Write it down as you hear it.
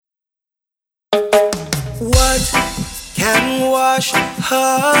wash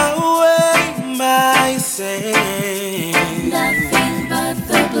away my sin. Nothing but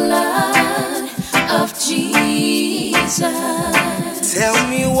the blood of Jesus. Tell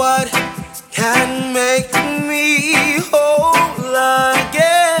me what can make me whole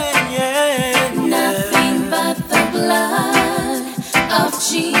again. Nothing but the blood of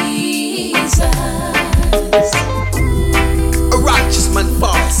Jesus. A righteous man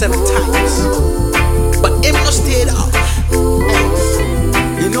falls 7 times, but him no stayed up.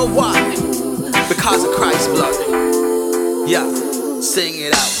 You know why? Because of Christ's blood. Yeah, sing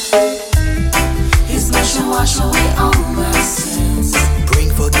it out. His blood shall wash away all my sins. Bring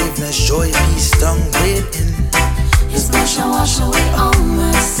forgiveness, joy, peace, done within. His blood shall wash away all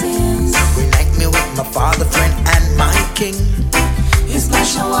my sins. Reunite me with my Father, friend, and my King. His blood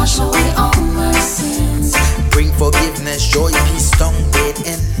shall wash away all my sins. Bring forgiveness, joy, peace, done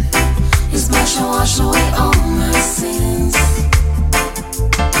within. His blood shall wash away all my sins.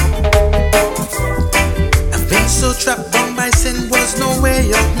 I've been so trapped down by sin, was no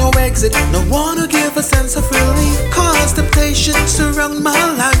way out, no exit. No one to give a sense of relief. Cause temptation surround my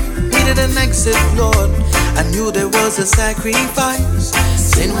life. Needed an exit, Lord. I knew there was a sacrifice.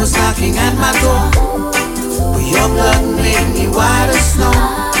 Sin was knocking at my door, but your blood made me white as snow.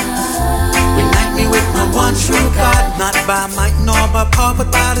 Reunite me with my one true God. Not by might nor by power,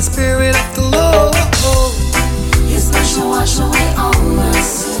 but by the Spirit of the Lord. His blood shall wash away all my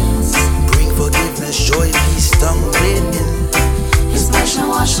sins. Bring forgiveness, joy, peace, done within. His blood shall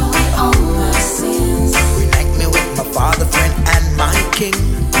wash away all my sins. Reunite me with my Father, friend, and my King.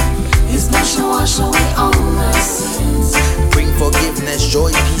 His blood shall wash away all my sins. Bring forgiveness,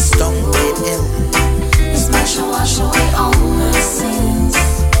 joy, peace, done within. His blood shall wash away all my sins.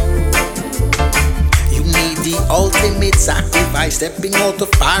 You need the ultimate sacrifice, stepping out of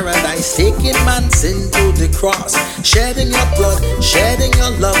paradise, taking man's sin to the cross, shedding your blood, shedding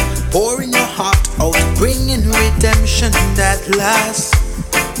your love, pouring your heart out, bringing redemption that lasts.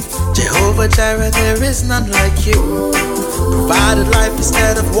 Jehovah Jirah, there is none like you. Provided life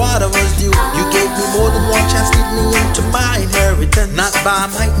instead of what I was due. You gave me more than one chance, lead me into my inheritance. Not by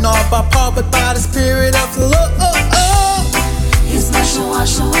might nor by power, but by the Spirit of the Lord. His blood shall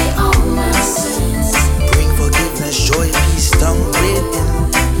wash away all my sins. Bring forgiveness, joy, peace, done within.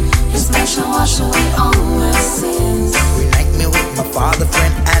 His blood shall wash away all my sins. Reunite me with my Father,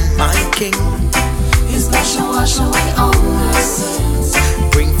 friend, and my King. His blood shall wash away all my sins.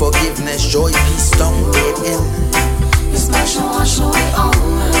 Bring forgiveness, joy, peace, done within. His blood shall wash away all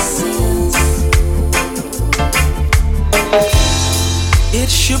my sins.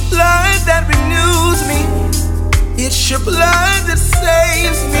 It's your blood that renews me. It's your blood that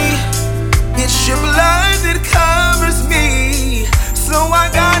saves me. It's your blood that covers me. So I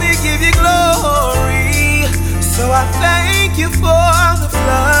gotta give you glory. So I thank you for the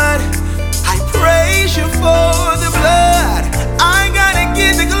blood. I praise you for